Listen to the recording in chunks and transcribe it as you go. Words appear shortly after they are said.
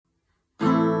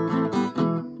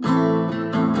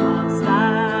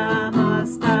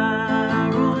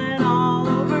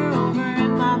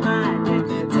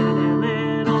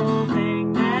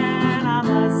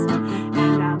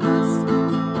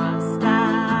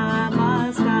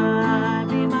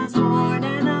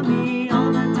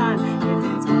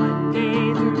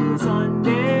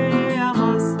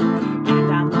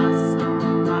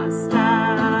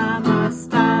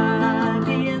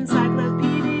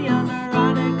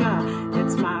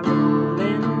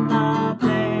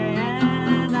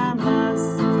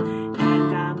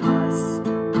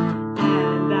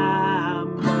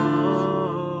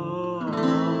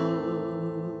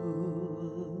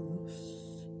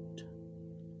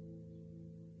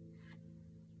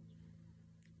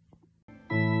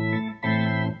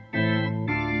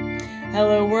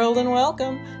Hello world and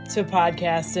welcome to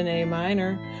Podcast in A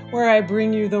Minor, where I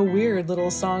bring you the weird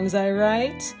little songs I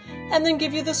write and then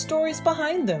give you the stories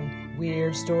behind them.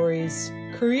 Weird stories,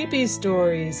 creepy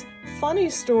stories, funny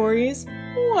stories,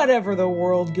 whatever the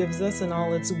world gives us in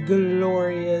all its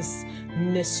glorious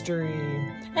mystery.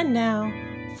 And now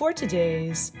for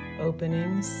today's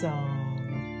opening song.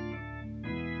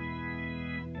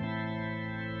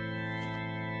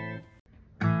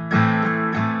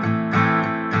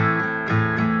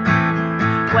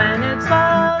 When it's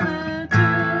solitude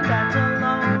that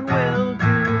alone will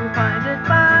do, find it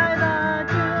by the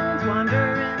dunes, wander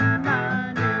in the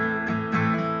nude.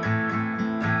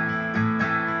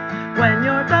 When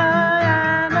you're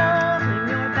Diana, fling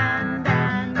your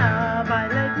bandana by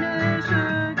Lake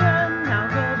Michigan, now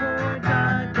cavorts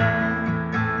again.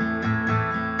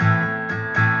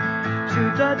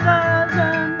 Shoot a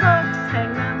dozen ducks,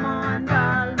 hang them on the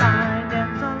line,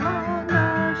 dance along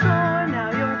the shore,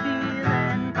 now you're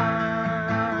feeling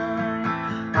fine.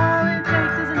 All it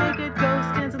takes is a naked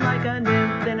ghost dancing like a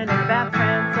nymph in an air bath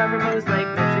trance of Rose Lake,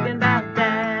 Michigan bath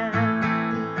dance.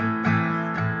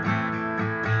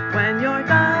 When you're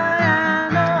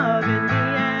Diana of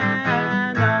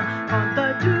Indiana, haunt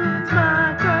the dudes,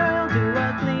 my girl, do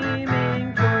a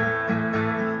gleaming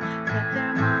twirl, set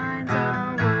their minds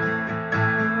away.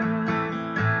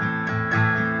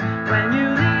 When you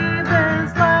leave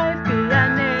this life, be a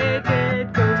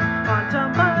naked ghost, haunt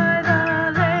 'em by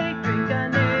the lake, drink a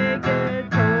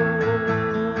naked toast.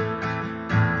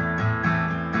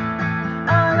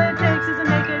 All it takes is a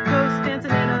naked ghost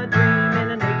dancing in a dream,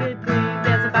 in a naked gleam,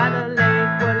 dancing by the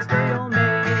lake, what a story you'll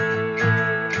make,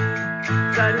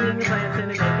 studying the plants in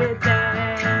a naked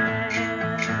dance,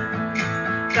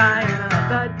 Diana of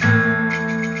the Dunes.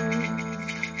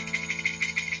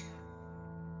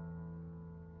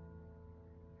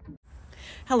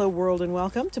 Hello world and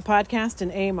welcome to Podcast in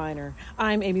A Minor.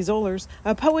 I'm Amy Zollers,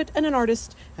 a poet and an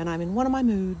artist, and I'm in one of my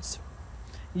moods.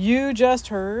 You just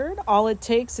heard All It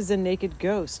Takes is a Naked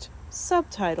Ghost,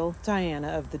 subtitle Diana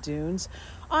of the Dunes,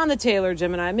 on the Taylor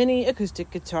Gemini Mini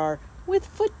acoustic guitar with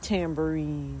foot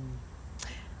tambourine.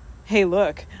 Hey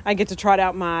look, I get to trot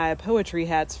out my poetry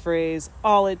hat's phrase,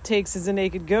 all it takes is a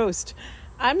naked ghost.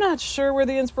 I'm not sure where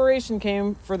the inspiration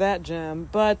came for that gem,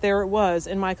 but there it was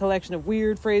in my collection of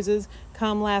weird phrases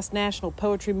come last National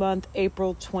Poetry Month,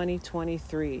 April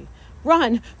 2023.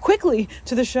 Run quickly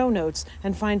to the show notes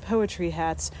and find Poetry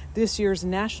Hats, this year's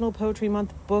National Poetry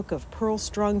Month book of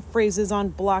pearl-strung phrases on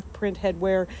block print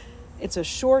headwear. It's a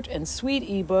short and sweet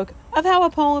ebook of how a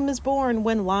poem is born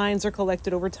when lines are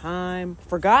collected over time,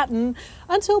 forgotten,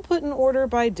 until put in order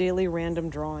by daily random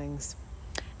drawings.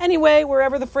 Anyway,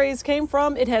 wherever the phrase came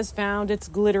from, it has found its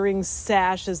glittering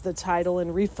sash as the title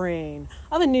and refrain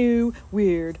of a new,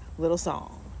 weird little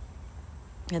song.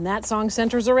 And that song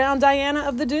centers around Diana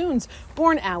of the Dunes,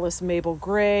 born Alice Mabel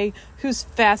Gray, whose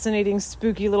fascinating,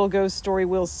 spooky little ghost story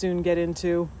we'll soon get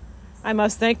into. I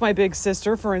must thank my big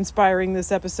sister for inspiring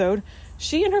this episode.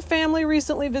 She and her family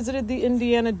recently visited the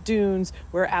Indiana Dunes,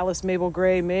 where Alice Mabel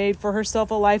Gray made for herself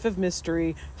a life of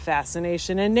mystery,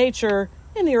 fascination, and nature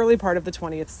in the early part of the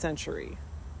 20th century.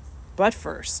 But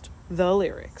first, the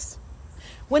lyrics.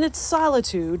 When it's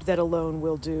solitude that alone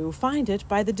will do, find it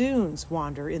by the dunes,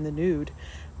 wander in the nude.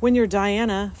 When you're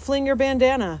Diana, fling your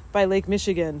bandana by Lake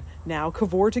Michigan, now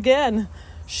cavort again.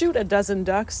 Shoot a dozen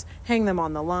ducks, hang them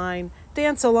on the line,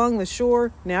 dance along the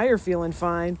shore, now you're feeling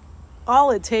fine. All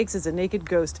it takes is a naked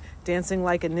ghost dancing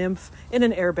like a nymph in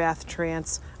an air bath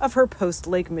trance of her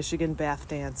post-Lake Michigan bath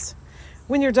dance.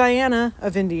 When you're Diana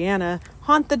of Indiana,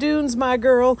 haunt the dunes, my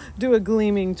girl, do a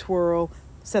gleaming twirl,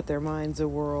 set their minds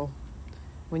a-whirl.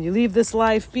 When you leave this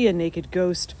life, be a naked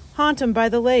ghost, haunt 'em by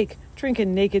the lake, drink a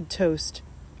naked toast.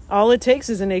 All it takes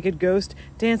is a naked ghost,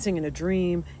 dancing in a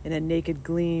dream, in a naked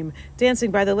gleam, dancing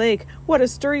by the lake, what a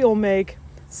stir you'll make,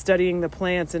 studying the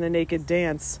plants in a naked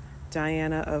dance,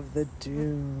 Diana of the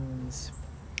Dunes.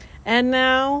 And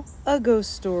now, a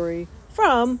ghost story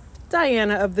from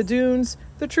Diana of the Dunes,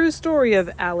 the true story of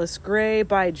Alice Gray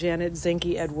by Janet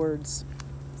Zenke Edwards.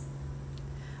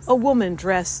 A woman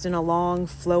dressed in a long,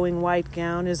 flowing white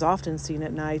gown is often seen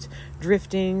at night,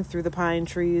 drifting through the pine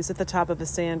trees at the top of a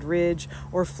sand ridge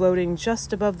or floating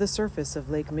just above the surface of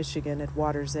Lake Michigan at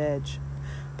water's edge.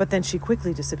 But then she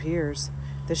quickly disappears.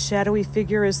 The shadowy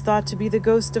figure is thought to be the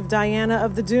ghost of Diana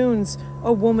of the Dunes,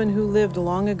 a woman who lived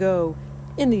long ago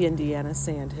in the Indiana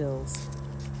Sandhills.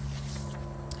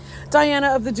 Diana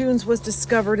of the Dunes was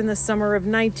discovered in the summer of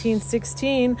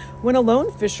 1916 when a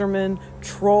lone fisherman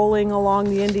trolling along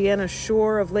the Indiana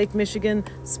shore of Lake Michigan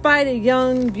spied a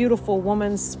young, beautiful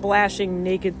woman splashing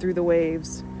naked through the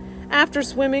waves. After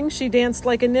swimming, she danced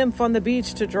like a nymph on the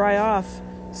beach to dry off.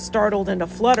 Startled and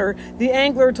aflutter, the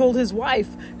angler told his wife,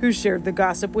 who shared the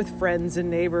gossip with friends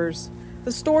and neighbors.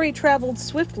 The story traveled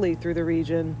swiftly through the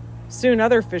region. Soon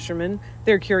other fishermen,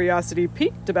 their curiosity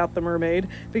piqued about the mermaid,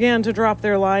 began to drop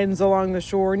their lines along the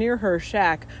shore near her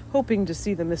shack, hoping to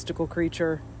see the mystical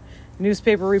creature.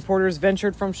 Newspaper reporters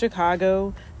ventured from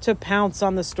Chicago to pounce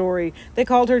on the story. They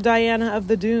called her Diana of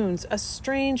the Dunes, a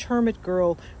strange hermit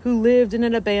girl who lived in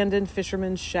an abandoned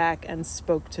fisherman's shack and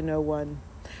spoke to no one.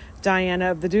 Diana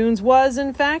of the Dunes was,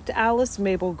 in fact, Alice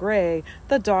Mabel Gray,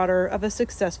 the daughter of a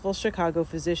successful Chicago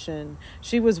physician.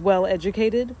 She was well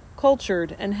educated,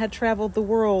 cultured, and had traveled the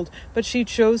world, but she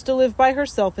chose to live by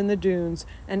herself in the dunes,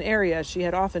 an area she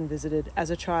had often visited as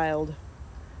a child.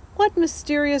 What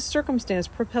mysterious circumstance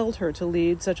propelled her to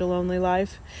lead such a lonely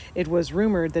life? It was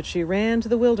rumored that she ran to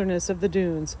the wilderness of the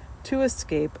dunes to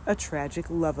escape a tragic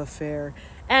love affair,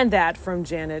 and that from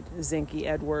Janet Zinke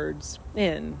Edwards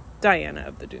in Diana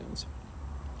of the Dunes.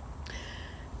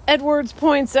 Edwards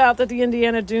points out that the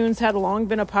Indiana Dunes had long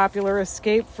been a popular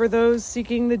escape for those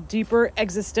seeking the deeper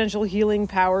existential healing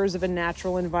powers of a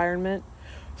natural environment.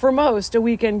 For most, a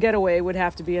weekend getaway would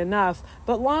have to be enough,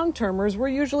 but long-termers were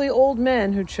usually old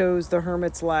men who chose the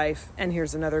hermit's life. And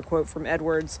here's another quote from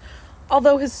Edwards.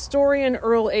 Although historian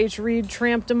Earl H. Reed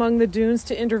tramped among the dunes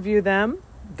to interview them,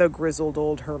 the grizzled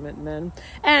old hermit men,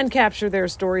 and capture their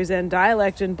stories and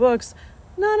dialect in books,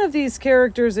 none of these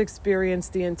characters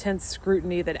experienced the intense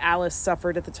scrutiny that Alice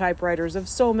suffered at the typewriters of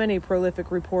so many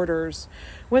prolific reporters.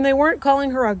 When they weren't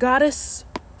calling her a goddess,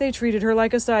 they treated her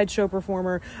like a sideshow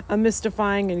performer, a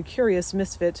mystifying and curious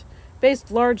misfit.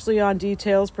 Based largely on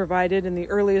details provided in the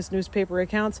earliest newspaper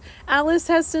accounts, Alice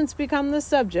has since become the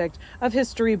subject of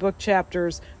history book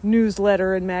chapters,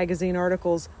 newsletter and magazine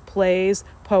articles, plays,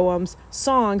 poems,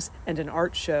 songs, and an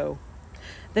art show.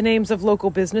 The names of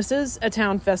local businesses, a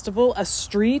town festival, a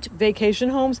street, vacation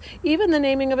homes, even the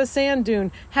naming of a sand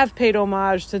dune have paid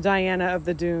homage to Diana of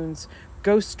the Dunes.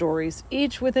 Ghost stories,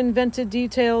 each with invented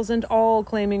details and all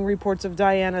claiming reports of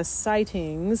Diana's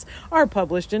sightings, are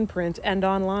published in print and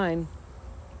online.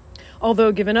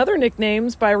 Although given other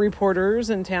nicknames by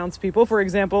reporters and townspeople, for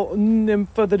example,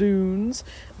 Nymph of the Dunes,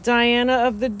 Diana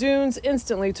of the Dunes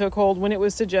instantly took hold when it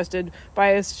was suggested by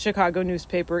a Chicago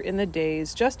newspaper in the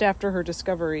days just after her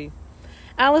discovery.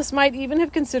 Alice might even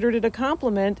have considered it a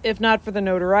compliment, if not for the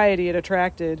notoriety it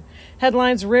attracted.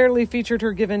 Headlines rarely featured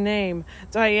her given name.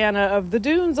 Diana of the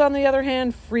Dunes, on the other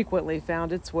hand, frequently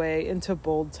found its way into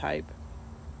bold type.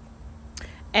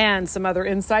 And some other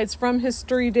insights from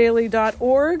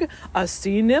HistoryDaily.org. A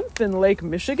sea nymph in Lake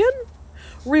Michigan?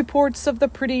 Reports of the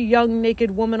pretty young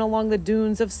naked woman along the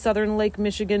dunes of southern Lake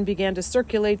Michigan began to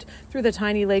circulate through the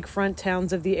tiny lakefront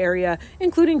towns of the area,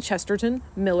 including Chesterton,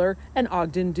 Miller, and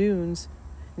Ogden Dunes.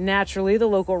 Naturally, the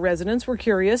local residents were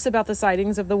curious about the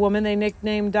sightings of the woman they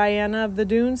nicknamed Diana of the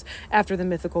Dunes after the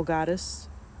mythical goddess.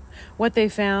 What they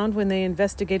found when they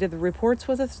investigated the reports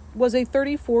was a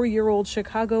 34-year-old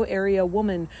Chicago area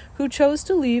woman who chose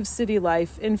to leave city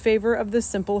life in favor of the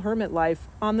simple hermit life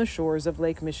on the shores of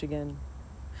Lake Michigan.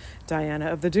 Diana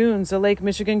of the Dunes, a Lake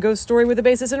Michigan ghost story with a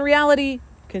basis in reality.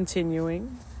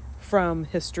 Continuing from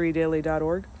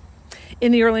HistoryDaily.org.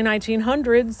 In the early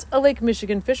 1900s, a Lake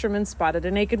Michigan fisherman spotted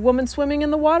a naked woman swimming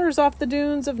in the waters off the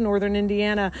dunes of northern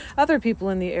Indiana. Other people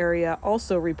in the area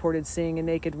also reported seeing a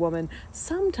naked woman,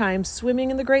 sometimes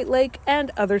swimming in the Great Lake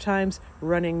and other times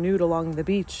running nude along the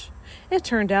beach. It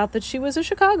turned out that she was a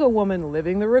Chicago woman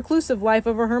living the reclusive life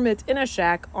of a hermit in a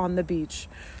shack on the beach.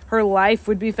 Her life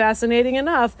would be fascinating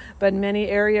enough, but many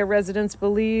area residents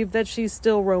believe that she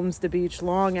still roams the beach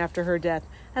long after her death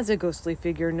as a ghostly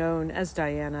figure known as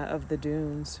Diana of the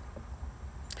Dunes.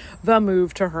 The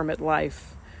move to hermit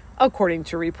life. According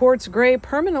to reports, Gray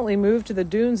permanently moved to the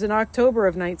dunes in October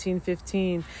of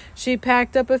 1915. She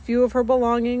packed up a few of her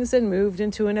belongings and moved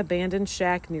into an abandoned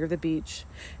shack near the beach.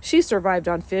 She survived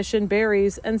on fish and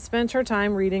berries and spent her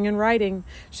time reading and writing.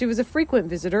 She was a frequent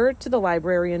visitor to the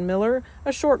library in Miller,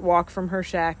 a short walk from her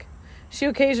shack. She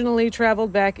occasionally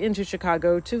traveled back into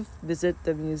Chicago to visit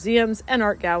the museums and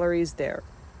art galleries there.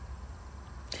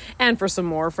 And for some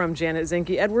more from Janet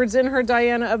Zinke Edwards in her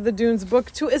Diana of the Dunes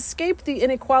book, to escape the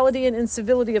inequality and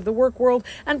incivility of the work world,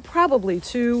 and probably,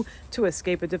 too, to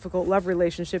escape a difficult love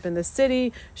relationship in the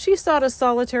city, she sought a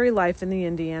solitary life in the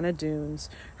Indiana Dunes.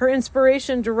 Her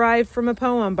inspiration derived from a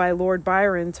poem by Lord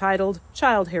Byron titled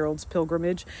Childe Harold's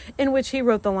Pilgrimage, in which he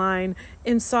wrote the line,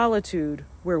 "In solitude,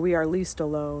 where we are least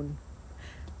alone."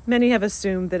 Many have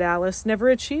assumed that Alice never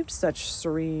achieved such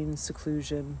serene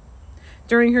seclusion.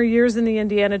 During her years in the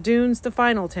Indiana Dunes, the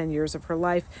final 10 years of her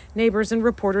life, neighbors and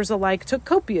reporters alike took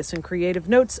copious and creative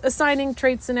notes, assigning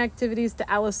traits and activities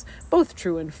to Alice, both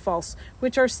true and false,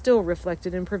 which are still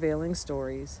reflected in prevailing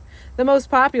stories. The most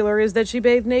popular is that she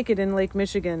bathed naked in Lake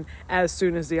Michigan as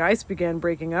soon as the ice began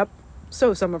breaking up,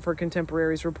 so some of her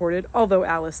contemporaries reported, although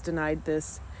Alice denied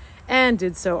this, and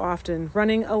did so often,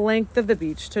 running a length of the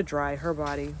beach to dry her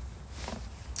body.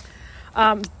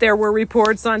 There were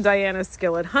reports on Diana's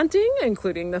skill at hunting,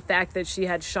 including the fact that she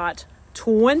had shot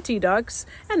 20 ducks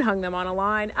and hung them on a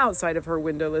line outside of her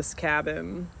windowless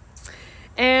cabin.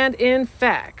 And in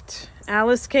fact,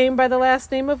 Alice came by the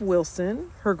last name of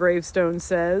Wilson. Her gravestone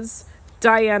says,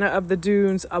 Diana of the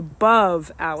Dunes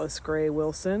above Alice Gray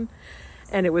Wilson.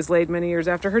 And it was laid many years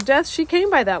after her death. She came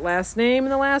by that last name. In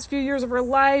the last few years of her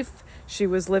life, she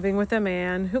was living with a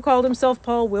man who called himself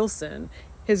Paul Wilson.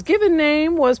 His given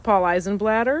name was Paul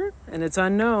Eisenblatter, and it's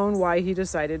unknown why he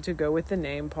decided to go with the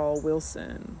name Paul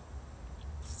Wilson.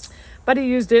 But he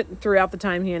used it throughout the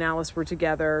time he and Alice were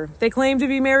together. They claimed to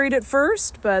be married at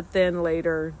first, but then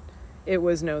later it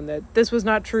was known that this was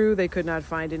not true. They could not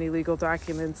find any legal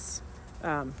documents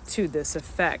to this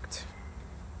effect.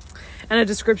 And a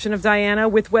description of Diana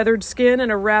with weathered skin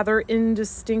and a rather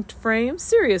indistinct frame,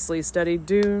 seriously studied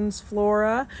dunes,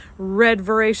 flora, read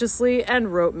voraciously,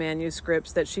 and wrote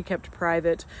manuscripts that she kept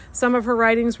private. Some of her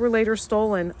writings were later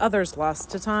stolen, others lost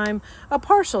to time. A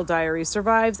partial diary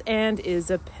survives and is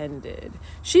appended.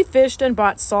 She fished and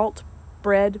bought salt,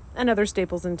 bread, and other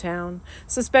staples in town.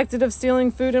 Suspected of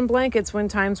stealing food and blankets when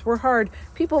times were hard,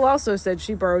 people also said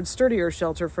she borrowed sturdier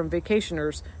shelter from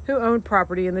vacationers who owned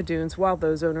property in the dunes while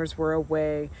those owners were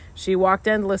away. She walked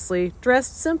endlessly,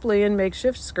 dressed simply in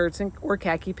makeshift skirts or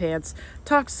khaki pants,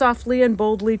 talked softly and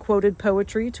boldly quoted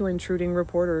poetry to intruding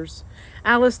reporters.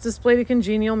 Alice displayed a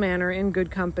congenial manner in good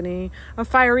company, a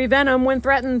fiery venom when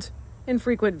threatened.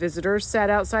 Infrequent visitors sat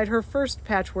outside her first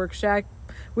patchwork shack,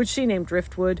 which she named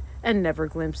Driftwood, and never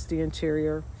glimpsed the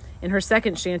interior. In her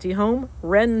second shanty home,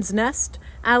 Wren's Nest,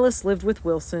 Alice lived with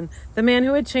Wilson, the man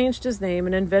who had changed his name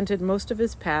and invented most of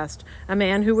his past, a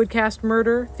man who would cast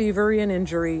murder, thievery, and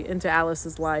injury into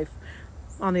Alice's life.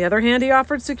 On the other hand, he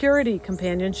offered security,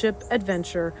 companionship,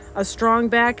 adventure, a strong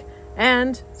back,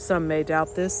 and, some may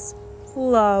doubt this,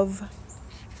 love.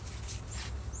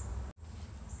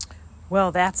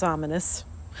 Well, that's ominous.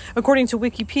 According to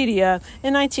Wikipedia,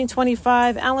 in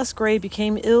 1925, Alice Gray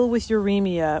became ill with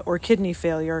uremia, or kidney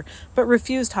failure, but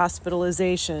refused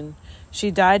hospitalization.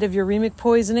 She died of uremic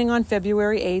poisoning on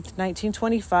February 8,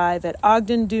 1925, at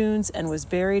Ogden Dunes and was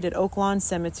buried at Oaklawn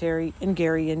Cemetery in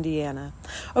Gary, Indiana.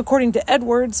 According to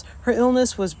Edwards, her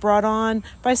illness was brought on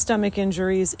by stomach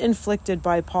injuries inflicted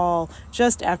by Paul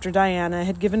just after Diana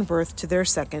had given birth to their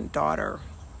second daughter.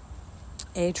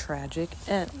 A tragic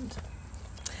end.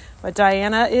 But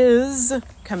Diana is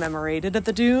commemorated at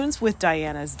the Dunes with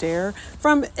Diana's Dare.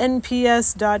 From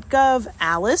nps.gov,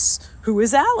 Alice, who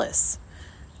is Alice?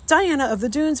 Diana of the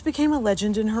Dunes became a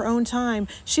legend in her own time.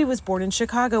 She was born in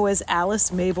Chicago as Alice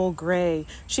Mabel Gray.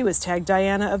 She was tagged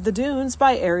Diana of the Dunes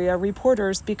by area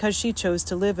reporters because she chose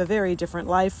to live a very different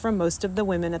life from most of the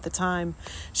women at the time.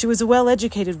 She was a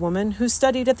well-educated woman who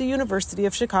studied at the University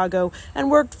of Chicago and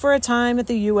worked for a time at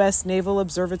the U.S. Naval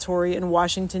Observatory in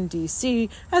Washington, D.C.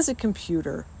 as a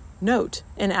computer. Note,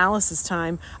 in Alice's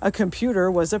time, a computer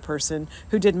was a person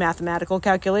who did mathematical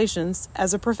calculations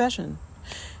as a profession.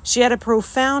 She had a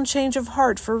profound change of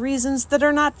heart for reasons that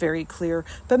are not very clear,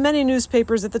 but many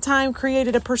newspapers at the time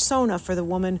created a persona for the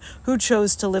woman who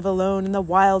chose to live alone in the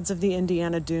wilds of the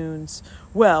Indiana Dunes.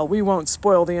 Well, we won't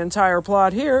spoil the entire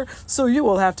plot here, so you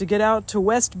will have to get out to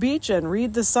West Beach and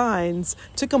read the signs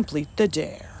to complete the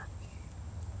dare.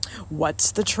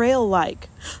 What's the trail like?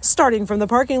 Starting from the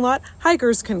parking lot,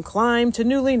 hikers can climb to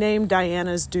newly named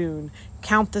Diana's Dune.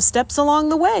 Count the steps along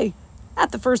the way.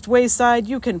 At the first wayside,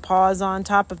 you can pause on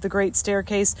top of the great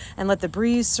staircase and let the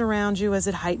breeze surround you as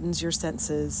it heightens your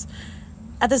senses.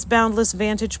 At this boundless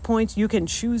vantage point, you can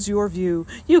choose your view.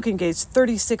 You can gaze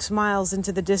 36 miles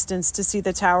into the distance to see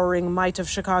the towering might of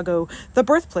Chicago, the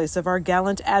birthplace of our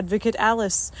gallant advocate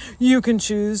Alice. You can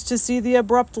choose to see the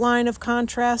abrupt line of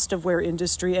contrast of where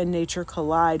industry and nature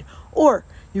collide, or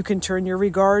you can turn your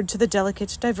regard to the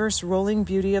delicate, diverse rolling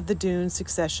beauty of the dune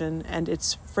succession and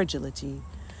its fragility.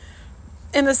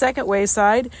 In the second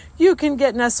wayside, you can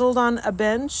get nestled on a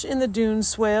bench in the dune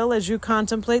swale as you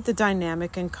contemplate the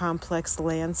dynamic and complex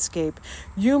landscape.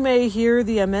 You may hear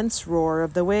the immense roar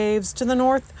of the waves to the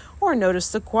north or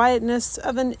notice the quietness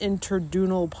of an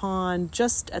interdunal pond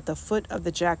just at the foot of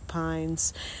the jack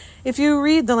pines. If you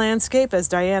read the landscape as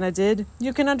Diana did,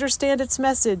 you can understand its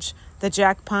message. The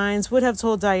jack pines would have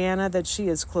told Diana that she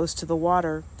is close to the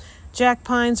water. Jack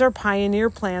pines are pioneer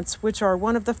plants which are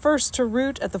one of the first to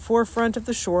root at the forefront of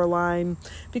the shoreline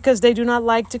because they do not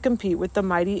like to compete with the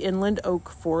mighty inland oak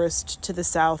forest to the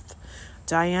south.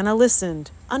 Diana listened,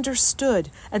 understood,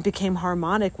 and became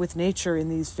harmonic with nature in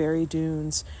these very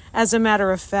dunes. As a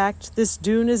matter of fact, this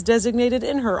dune is designated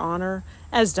in her honor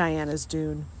as Diana's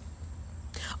Dune.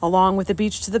 Along with the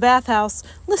beach to the bathhouse,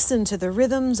 listen to the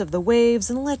rhythms of the waves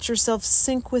and let yourself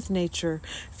sink with nature.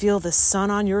 Feel the sun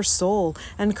on your soul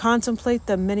and contemplate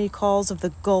the many calls of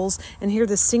the gulls and hear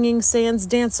the singing sands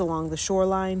dance along the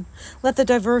shoreline. Let the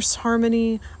diverse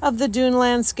harmony of the dune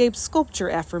landscape sculpture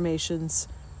affirmations.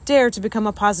 Dare to become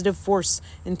a positive force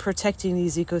in protecting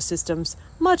these ecosystems,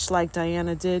 much like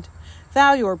Diana did.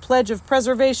 Vow your pledge of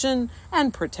preservation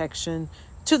and protection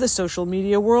to the social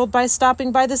media world by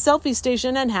stopping by the selfie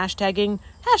station and hashtagging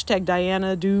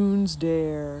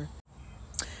 #DianaDunesDare.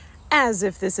 As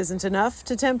if this isn't enough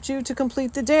to tempt you to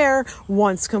complete the dare,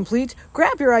 once complete,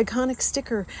 grab your iconic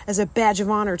sticker as a badge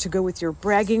of honor to go with your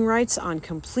bragging rights on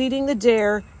completing the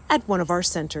dare at one of our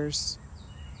centers.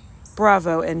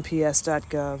 Bravo,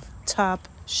 NPS.gov. Top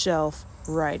shelf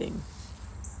writing.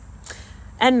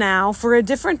 And now, for a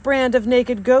different brand of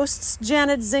naked ghosts,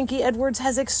 Janet Zinke Edwards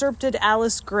has excerpted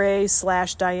Alice Gray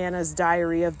 / Diana's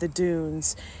Diary of the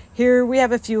Dunes. Here we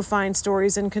have a few fine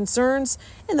stories and concerns.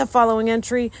 In the following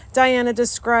entry, Diana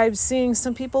describes seeing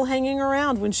some people hanging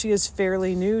around when she is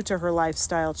fairly new to her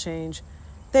lifestyle change.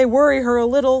 They worry her a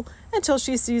little until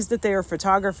she sees that they are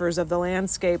photographers of the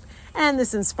landscape, and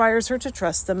this inspires her to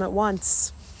trust them at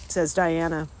once, says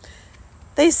Diana.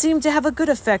 They seem to have a good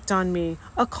effect on me,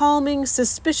 a calming,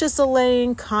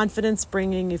 suspicious-allaying,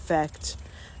 confidence-bringing effect.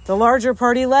 The larger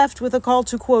party left with a call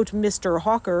to, quote, Mr.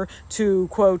 Hawker to,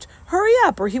 quote, hurry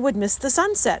up or he would miss the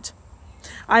sunset.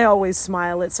 I always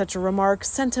smile at such a remark,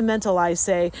 sentimental I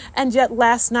say, and yet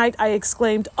last night I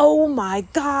exclaimed, oh my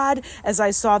God, as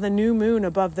I saw the new moon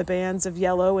above the bands of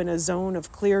yellow in a zone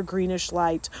of clear greenish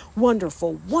light.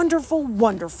 Wonderful, wonderful,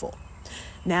 wonderful.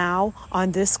 Now,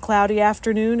 on this cloudy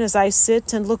afternoon, as I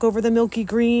sit and look over the milky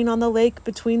green on the lake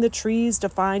between the trees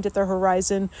defined at the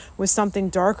horizon with something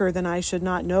darker than I should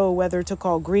not know whether to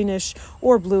call greenish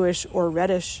or bluish or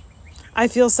reddish, I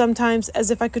feel sometimes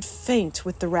as if I could faint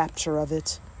with the rapture of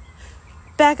it.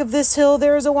 Back of this hill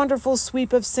there is a wonderful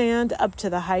sweep of sand up to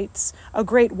the heights, a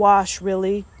great wash,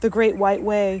 really, the Great White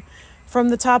Way. From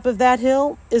the top of that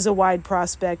hill is a wide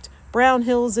prospect, brown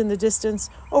hills in the distance,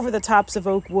 over the tops of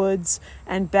oak woods,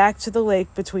 and back to the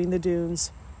lake between the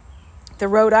dunes. The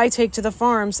road I take to the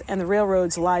farms and the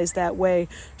railroads lies that way,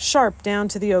 sharp down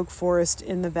to the oak forest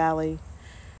in the valley.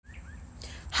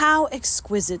 How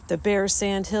exquisite the bare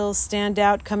sand hills stand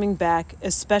out coming back,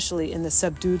 especially in the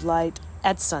subdued light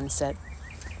at sunset.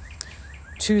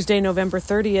 Tuesday, November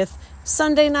 30th,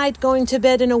 Sunday night going to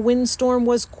bed in a windstorm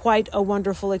was quite a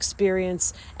wonderful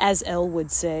experience, as Elle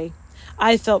would say.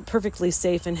 I felt perfectly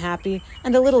safe and happy,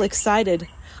 and a little excited.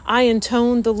 I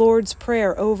intoned the Lord's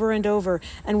Prayer over and over,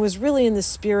 and was really in the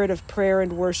spirit of prayer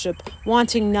and worship,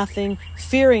 wanting nothing,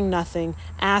 fearing nothing,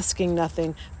 asking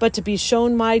nothing, but to be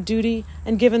shown my duty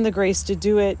and given the grace to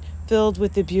do it, filled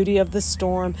with the beauty of the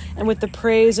storm and with the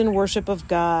praise and worship of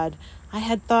God. I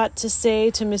had thought to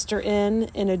say to Mr. N,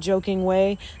 in a joking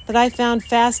way, that I found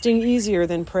fasting easier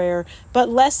than prayer, but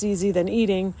less easy than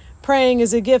eating. Praying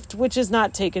is a gift which is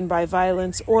not taken by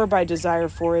violence or by desire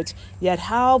for it, yet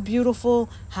how beautiful,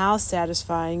 how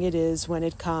satisfying it is when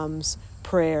it comes.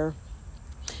 Prayer.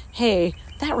 Hey,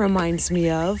 that reminds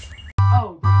me of...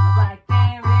 Oh, like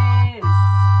there is,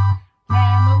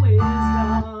 and the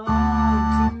wisdom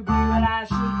to be what I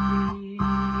should be,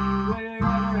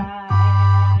 wherever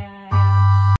I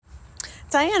am.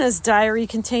 Diana's diary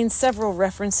contains several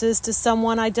references to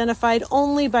someone identified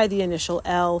only by the initial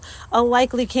L, a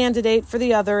likely candidate for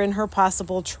the other in her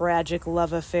possible tragic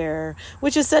love affair,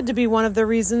 which is said to be one of the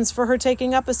reasons for her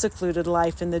taking up a secluded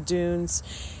life in the dunes.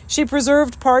 She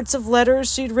preserved parts of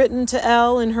letters she'd written to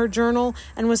L in her journal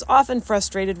and was often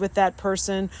frustrated with that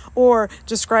person, or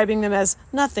describing them as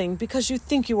nothing because you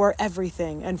think you are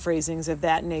everything, and phrasings of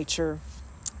that nature.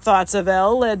 Thoughts of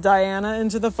L led Diana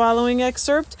into the following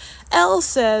excerpt. L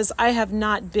says, I have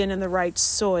not been in the right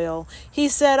soil. He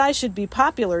said I should be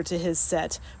popular to his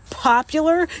set.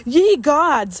 Popular? Ye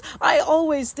gods! I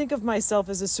always think of myself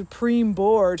as a supreme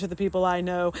bore to the people I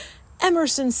know.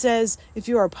 Emerson says, if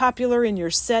you are popular in your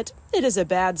set, it is a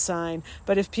bad sign.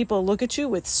 But if people look at you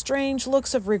with strange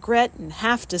looks of regret and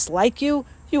half dislike you,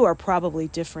 you are probably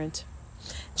different.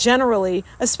 Generally,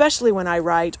 especially when I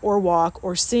write or walk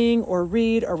or sing or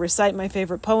read or recite my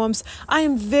favorite poems, I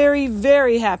am very,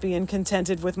 very happy and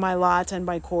contented with my lot and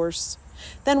my course.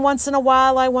 Then once in a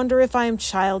while I wonder if I am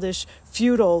childish,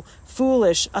 futile,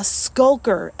 foolish, a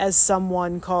skulker, as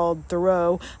someone called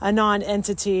Thoreau, a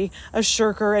non-entity, a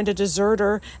shirker and a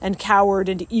deserter, and coward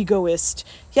and egoist.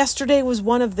 Yesterday was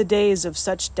one of the days of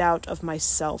such doubt of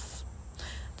myself.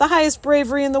 The highest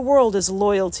bravery in the world is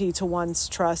loyalty to one's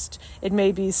trust. It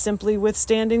may be simply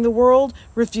withstanding the world,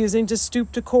 refusing to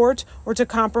stoop to court or to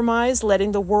compromise,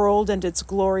 letting the world and its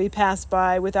glory pass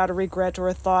by without a regret or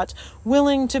a thought,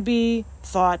 willing to be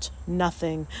thought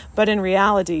nothing, but in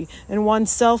reality, in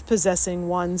oneself possessing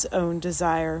one's own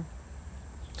desire.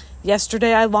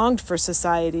 Yesterday I longed for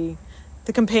society,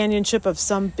 the companionship of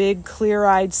some big,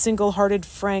 clear-eyed, single-hearted,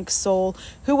 frank soul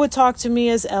who would talk to me,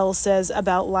 as Elle says,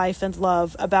 about life and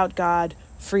love, about God,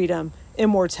 freedom,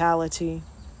 immortality.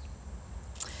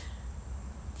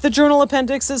 The journal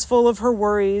appendix is full of her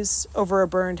worries over a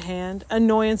burned hand,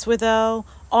 annoyance with Elle,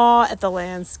 awe at the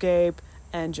landscape,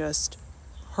 and just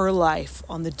her life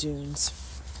on the dunes.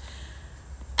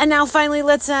 And now finally,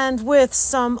 let's end with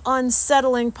some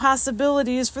unsettling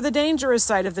possibilities for the dangerous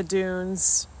side of the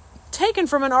dunes. Taken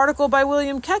from an article by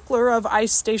William Keckler of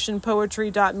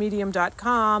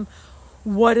icestationpoetry.medium.com,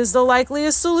 what is the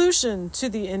likeliest solution to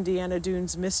the Indiana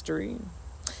Dunes mystery?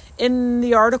 In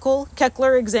the article,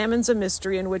 Keckler examines a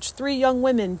mystery in which 3 young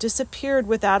women disappeared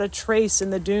without a trace in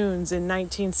the dunes in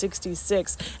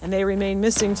 1966, and they remain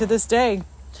missing to this day.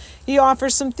 He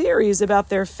offers some theories about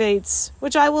their fates,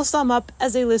 which I will sum up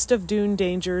as a list of dune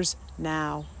dangers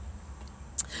now.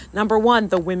 Number 1,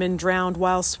 the women drowned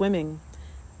while swimming.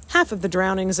 Half of the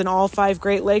drownings in all 5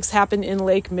 Great Lakes happen in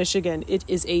Lake Michigan. It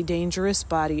is a dangerous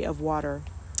body of water.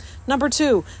 Number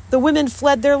 2, the women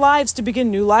fled their lives to begin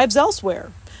new lives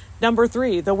elsewhere. Number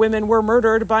 3, the women were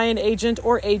murdered by an agent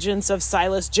or agents of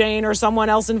Silas Jane or someone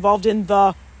else involved in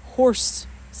the horse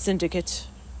syndicate.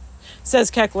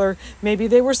 Says Keckler, maybe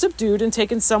they were subdued and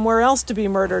taken somewhere else to be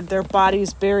murdered, their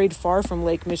bodies buried far from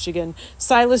Lake Michigan.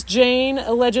 Silas Jane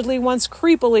allegedly once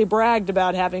creepily bragged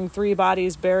about having 3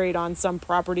 bodies buried on some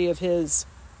property of his.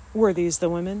 Were these the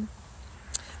women?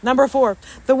 Number 4,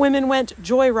 the women went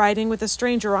joyriding with a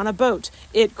stranger on a boat.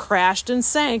 It crashed and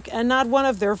sank, and not one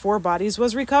of their 4 bodies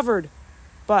was recovered.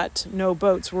 But no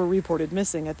boats were reported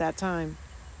missing at that time.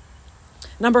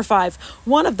 Number 5,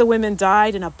 one of the women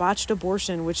died in a botched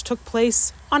abortion which took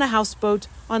place on a houseboat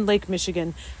on Lake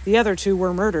Michigan. The other 2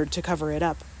 were murdered to cover it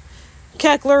up.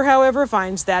 Keckler, however,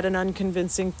 finds that an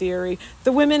unconvincing theory.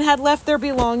 The women had left their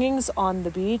belongings on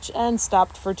the beach and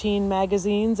stopped for teen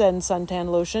magazines and suntan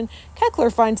lotion.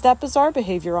 Keckler finds that bizarre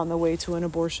behavior on the way to an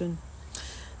abortion.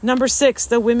 Number 6,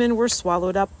 the women were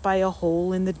swallowed up by a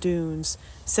hole in the dunes.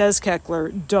 Says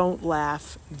Keckler, don't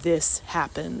laugh, this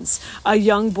happens. A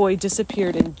young boy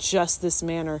disappeared in just this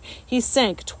manner. He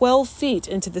sank 12 feet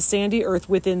into the sandy earth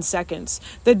within seconds.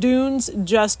 The dunes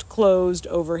just closed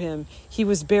over him. He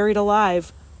was buried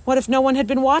alive. What if no one had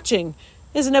been watching?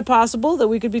 Isn't it possible that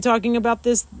we could be talking about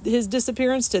his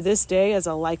disappearance to this day as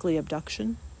a likely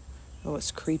abduction? Oh, it's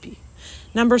creepy.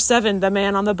 Number 7, the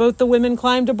man on the boat the women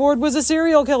climbed aboard was a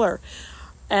serial killer.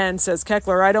 And says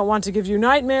Keckler, I don't want to give you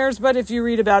nightmares, but if you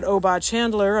read about Obad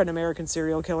Chandler, an American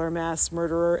serial killer, mass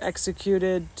murderer,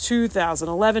 executed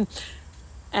 2011,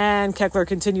 and Keckler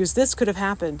continues, this could have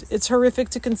happened. It's horrific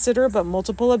to consider, but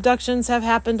multiple abductions have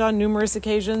happened on numerous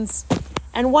occasions.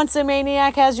 And once a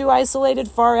maniac has you isolated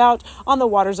far out on the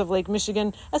waters of Lake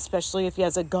Michigan, especially if he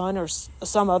has a gun or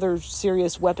some other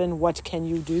serious weapon, what can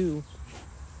you do?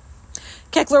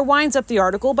 Keckler winds up the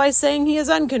article by saying he is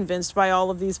unconvinced by all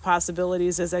of these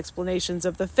possibilities as explanations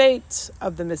of the fate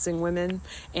of the missing women,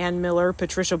 Ann Miller,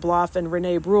 Patricia Bloff, and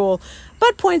Renee Bruhl,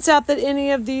 but points out that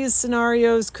any of these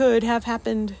scenarios could have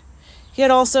happened. He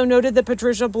had also noted that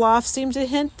Patricia Bloff seemed to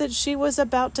hint that she was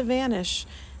about to vanish,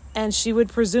 and she would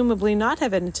presumably not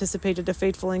have anticipated a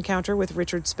fateful encounter with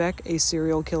Richard Speck, a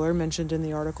serial killer mentioned in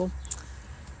the article.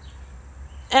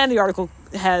 And the article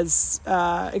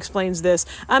explains this.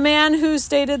 A man who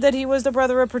stated that he was the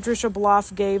brother of Patricia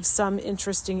Bloff gave some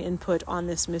interesting input on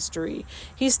this mystery.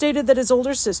 He stated that his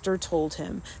older sister told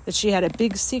him that she had a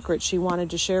big secret she wanted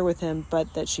to share with him,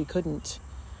 but that she couldn't.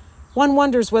 One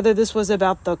wonders whether this was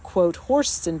about the, quote, horse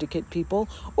syndicate people,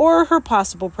 or her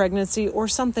possible pregnancy, or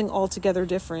something altogether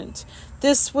different.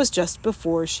 This was just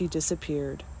before she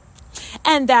disappeared.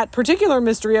 And that particular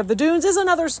mystery of the dunes is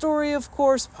another story, of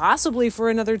course, possibly for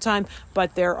another time,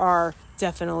 but there are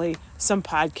definitely some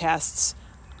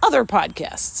other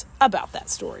podcasts about that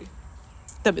story,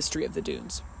 the mystery of the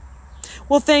dunes.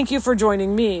 Well, thank you for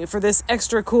joining me for this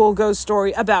extra cool ghost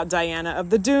story about Diana of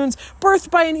the Dunes, birthed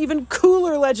by an even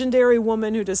cooler legendary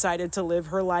woman who decided to live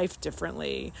her life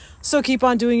differently. So keep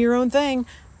on doing your own thing.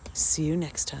 See you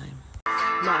next time.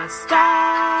 Must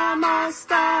I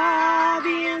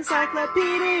be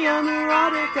Encyclopedia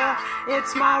Neurotica?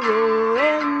 It's my role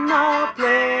in the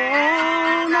play,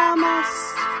 and I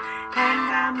must, and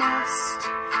I must,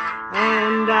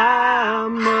 and I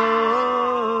must.